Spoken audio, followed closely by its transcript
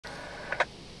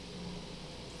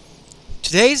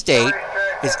Today's date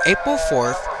is April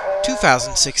 4th,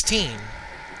 2016.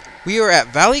 We are at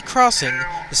Valley Crossing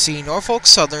to see Norfolk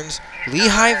Southern's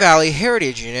Lehigh Valley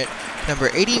Heritage Unit number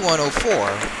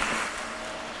 8104.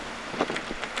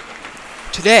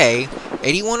 Today,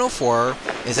 8104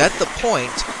 is at the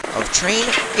point of train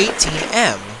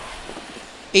 18M.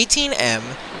 18M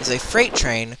is a freight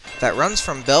train that runs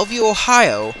from Bellevue,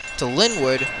 Ohio to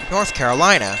Linwood, North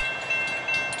Carolina.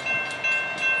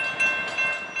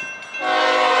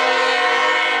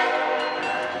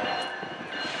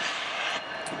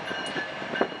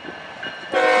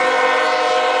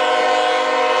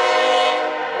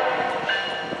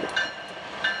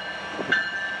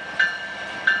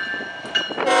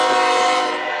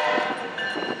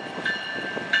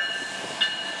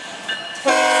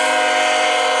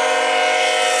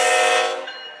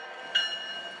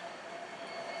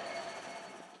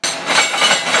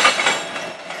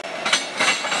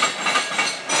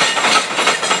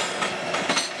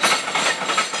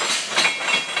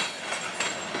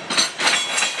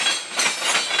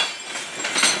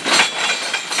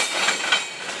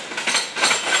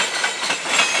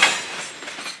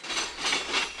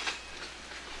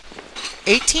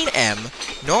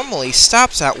 '18M normally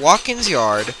stops at Watkins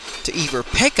Yard to either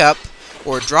pick up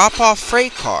or drop off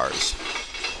freight cars.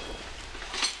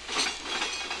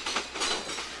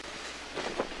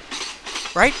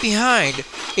 Right behind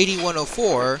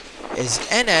 8104 is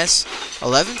NS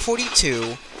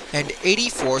 1142 and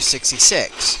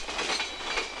 8466.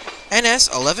 NS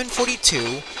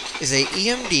 1142 is a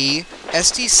EMD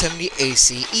ST70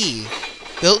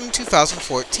 ACE built in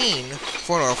 2014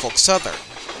 for Norfolk Southern.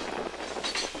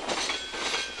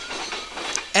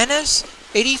 NS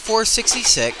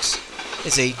 8466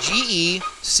 is a GE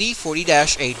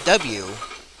C40-8W.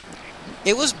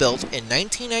 It was built in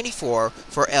 1994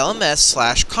 for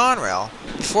LMS/Conrail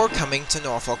before coming to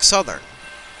Norfolk Southern.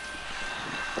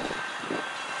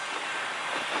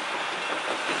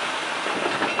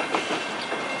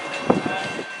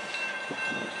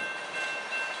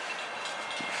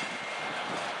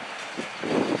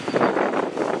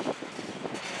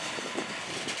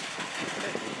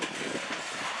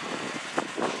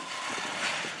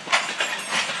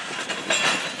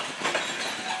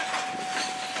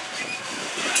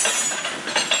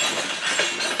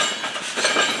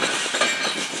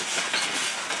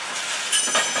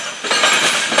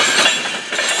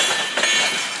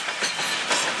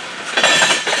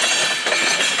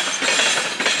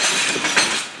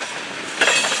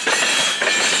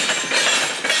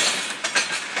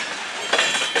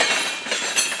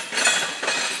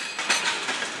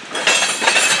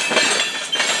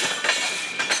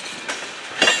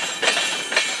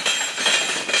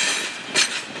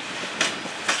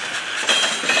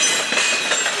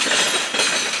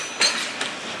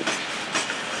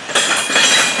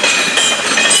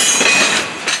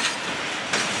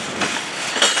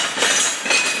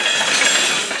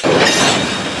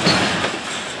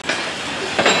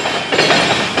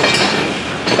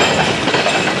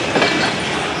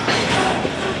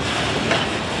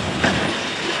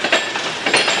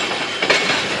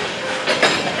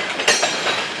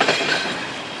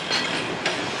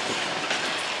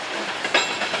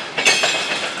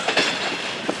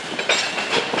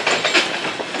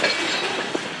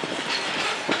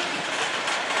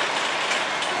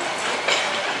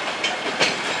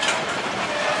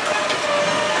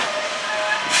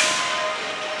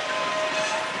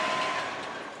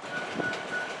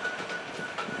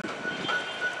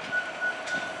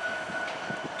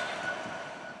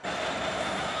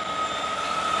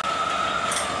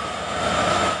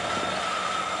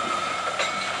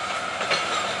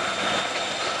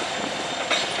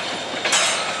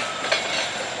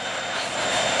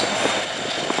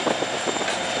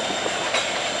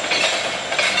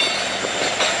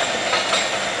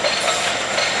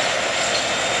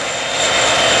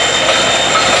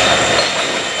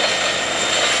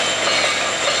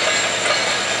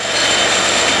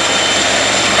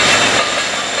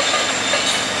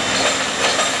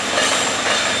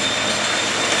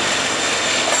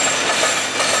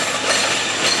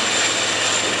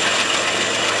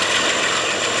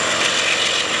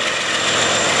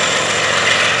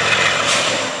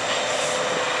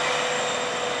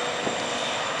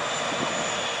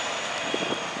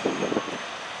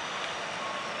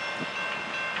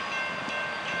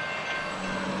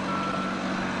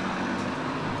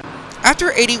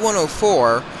 After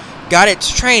 8104 got its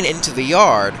train into the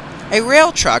yard, a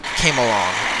rail truck came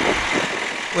along.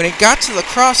 When it got to the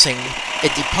crossing,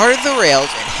 it departed the rails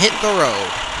and hit the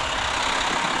road.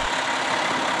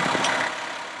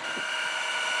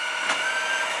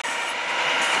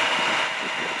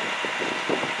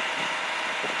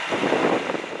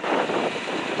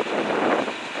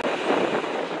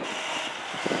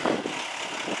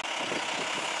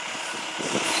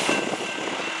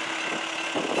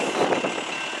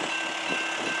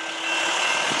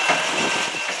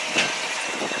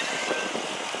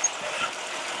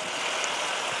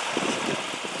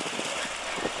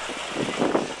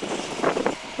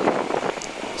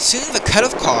 Soon the cut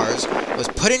of cars was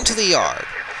put into the yard,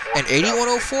 and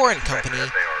 8104 and Company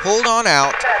pulled on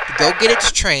out to go get its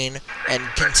train and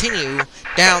continue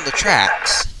down the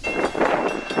tracks.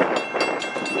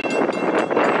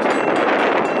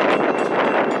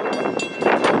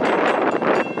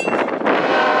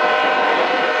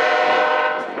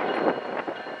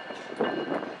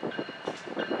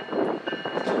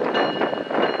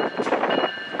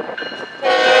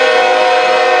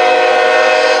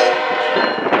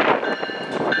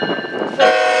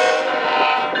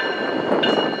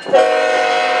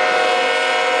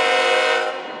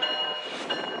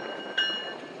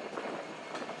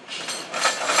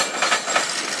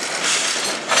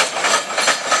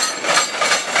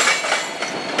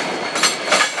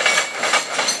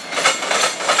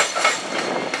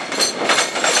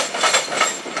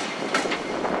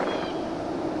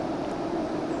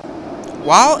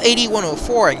 While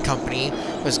 8104 and Company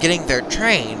was getting their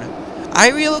train, I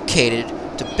relocated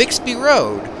to Bixby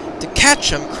Road to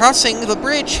catch them crossing the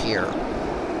bridge here.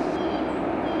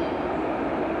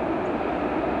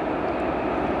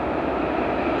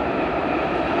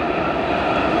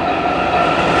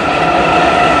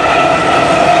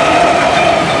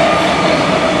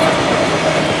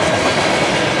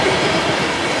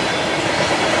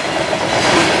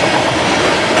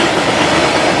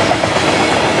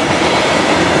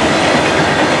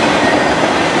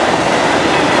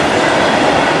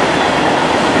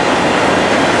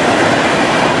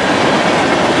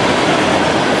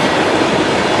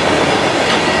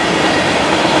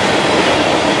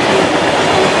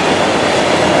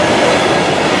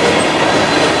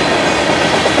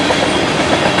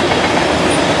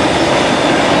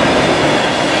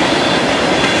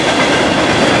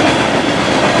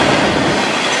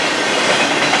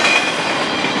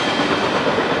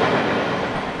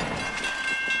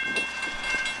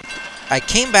 I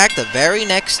came back the very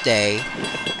next day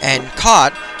and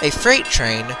caught a freight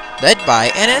train led by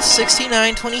NS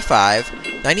 6925,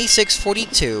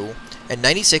 9642, and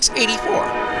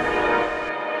 9684.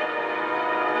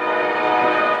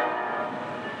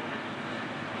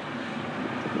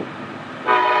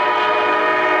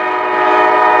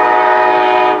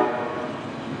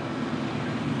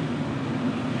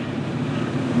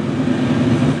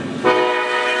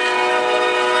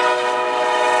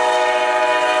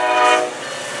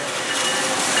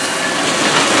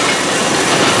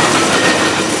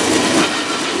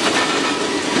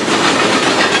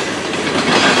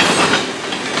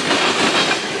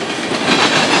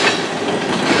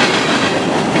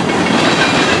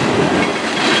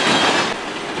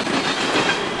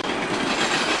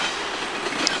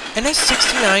 NS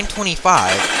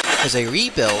 6925 is a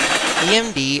rebuilt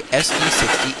EMD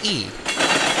SD60E.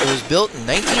 It was built in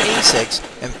 1986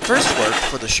 and first worked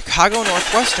for the Chicago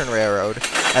Northwestern Railroad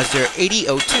as their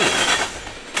 8002.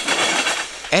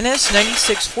 NS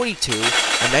 9642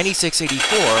 and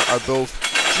 9684 are both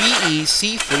GE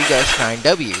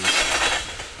C40-9Ws.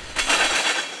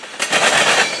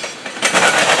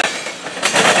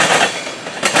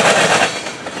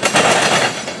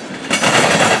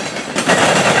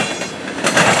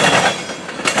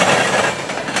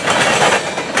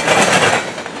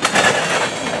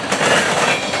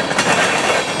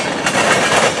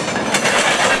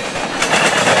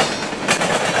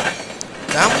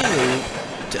 Now we move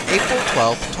to April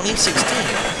 12, 2016.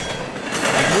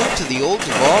 We move to the old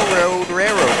Duval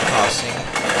Railroad crossing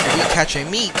where we catch a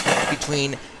meet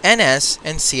between NS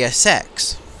and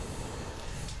CSX.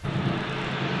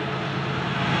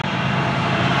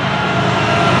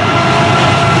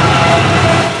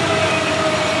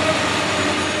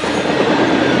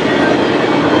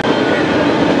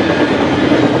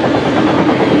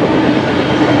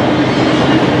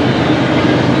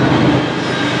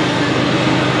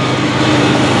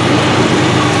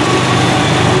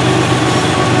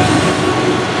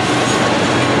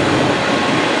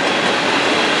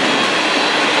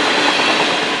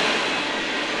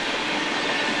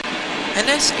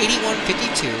 NS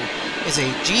 8152 is a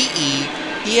GE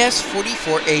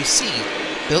ES44AC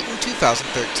built in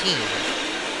 2013.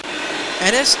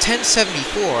 NS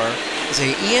 1074 is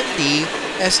a EMD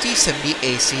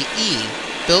SD70ACE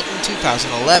built in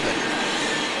 2011.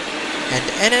 And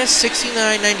NS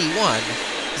 6991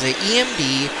 is a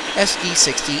EMD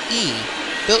SD60E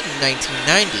built in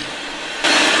 1990.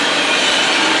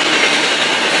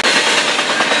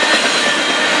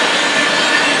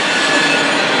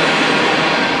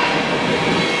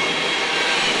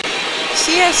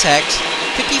 CSX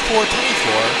 5424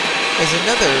 is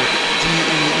another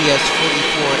GE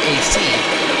ES44AC.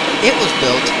 It was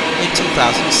built in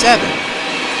 2007.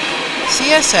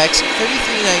 CSX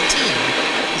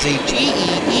 3319 is is a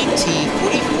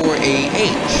GE-ET-44AH.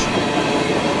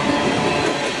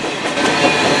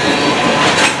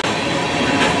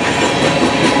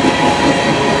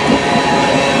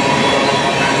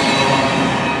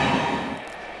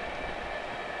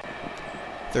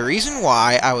 The reason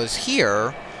why I was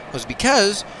here was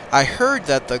because I heard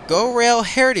that the Go Rail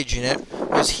Heritage Unit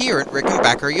was here at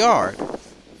Rickenbacker Yard.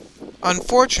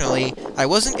 Unfortunately, I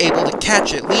wasn't able to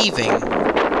catch it leaving.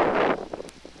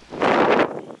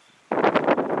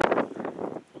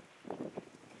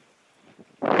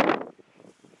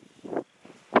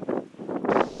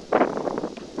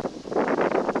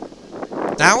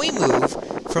 Now we move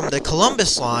from the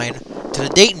Columbus line to the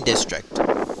Dayton District.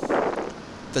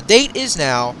 The date is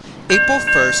now April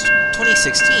 1st,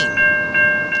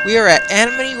 2016. We are at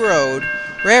Amity Road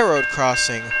Railroad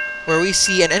Crossing, where we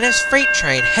see an NS freight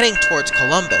train heading towards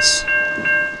Columbus.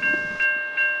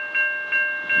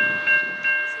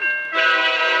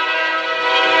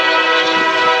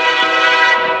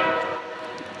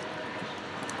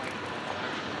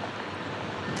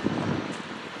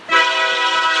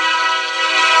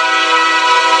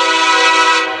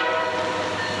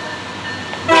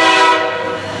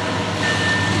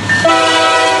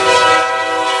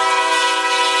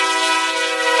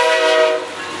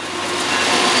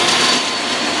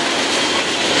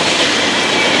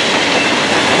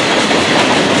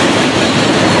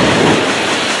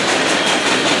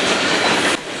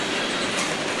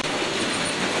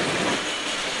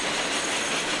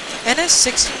 NS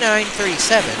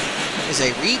 6937 is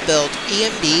a rebuilt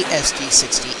EMD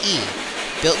SD60E,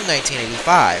 built in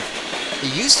 1985.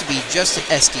 It used to be just an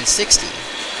SD60.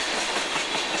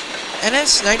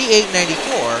 NS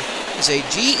 9894 is a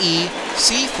GE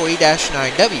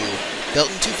C40-9W,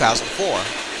 built in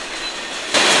 2004.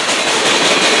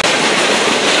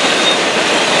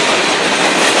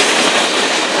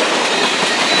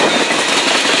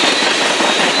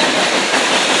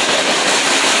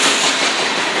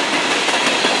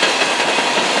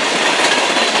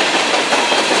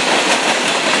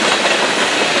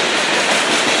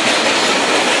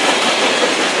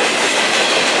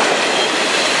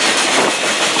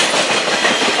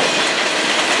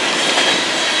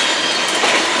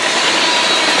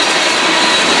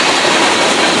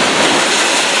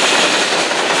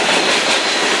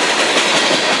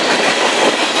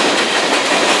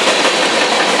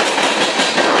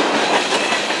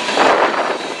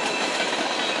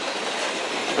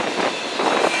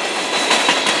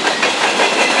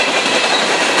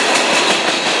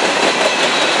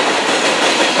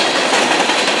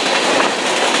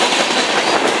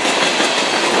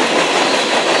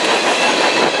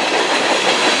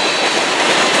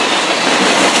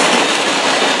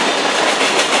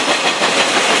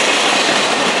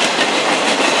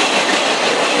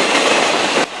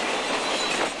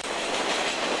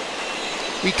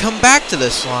 We come back to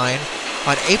this line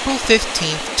on April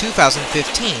 15,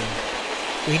 2015.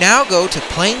 We now go to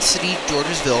Plain City,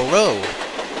 Georgesville Road,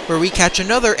 where we catch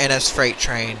another NS freight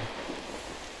train.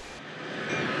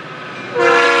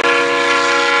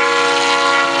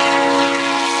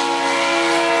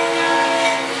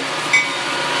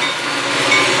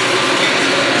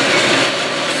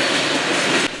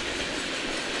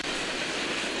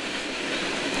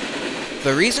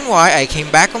 The reason why I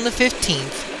came back on the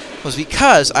 15th was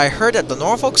because I heard that the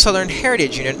Norfolk Southern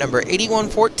Heritage Unit number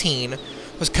 8114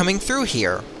 was coming through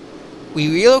here.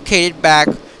 We relocated back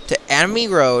to Amity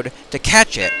Road to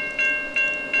catch it.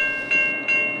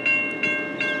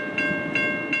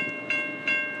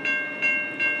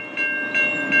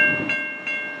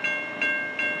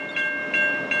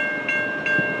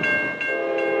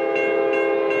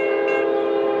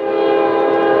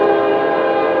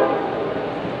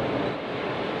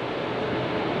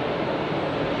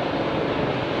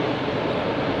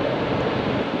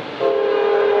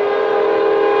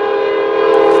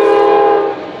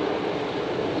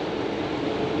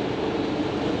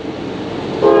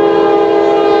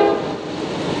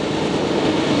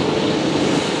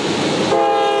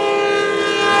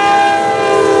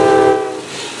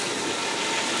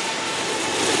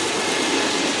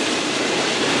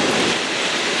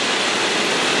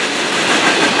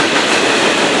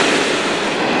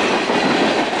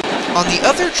 On the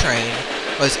other train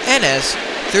was NS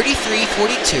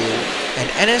 3342 and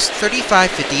NS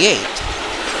 3558.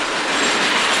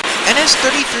 NS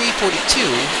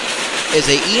 3342 is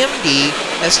a EMD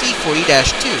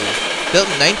SD40-2, built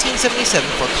in 1977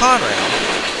 for Conrail.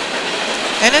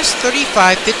 NS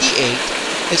 3558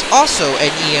 is also an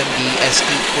EMD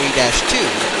SD40-2.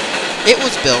 It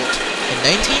was built in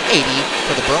 1980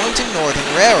 for the Burlington Northern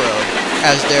Railroad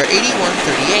as their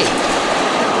 8138.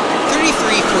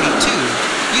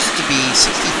 3342 used to be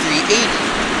 6380.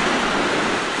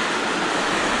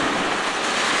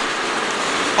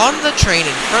 On the train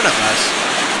in front of us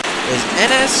is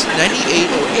NS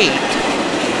 9808,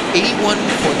 8114,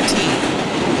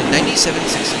 and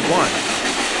 9761.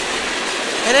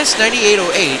 NS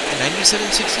 9808 and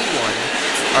 9761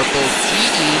 are both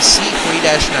GE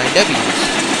C40-9Ws.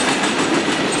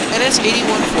 NS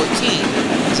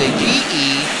 8114 is a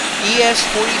GE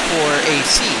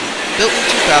ES44AC built in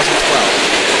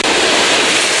 2012.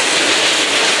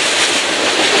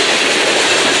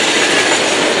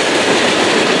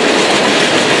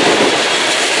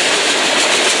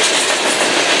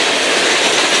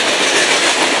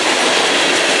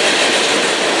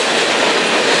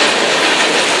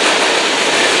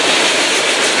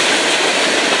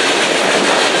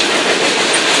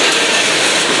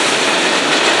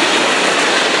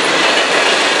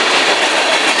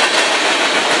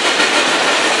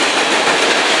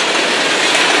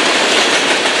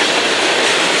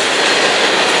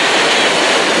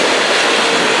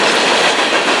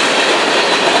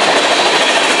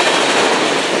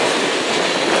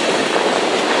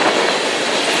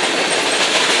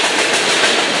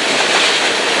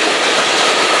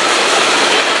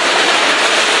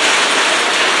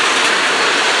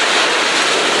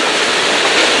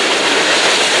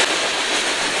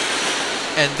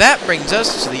 And that brings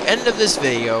us to the end of this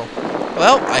video.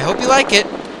 Well, I hope you like it.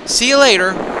 See you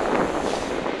later.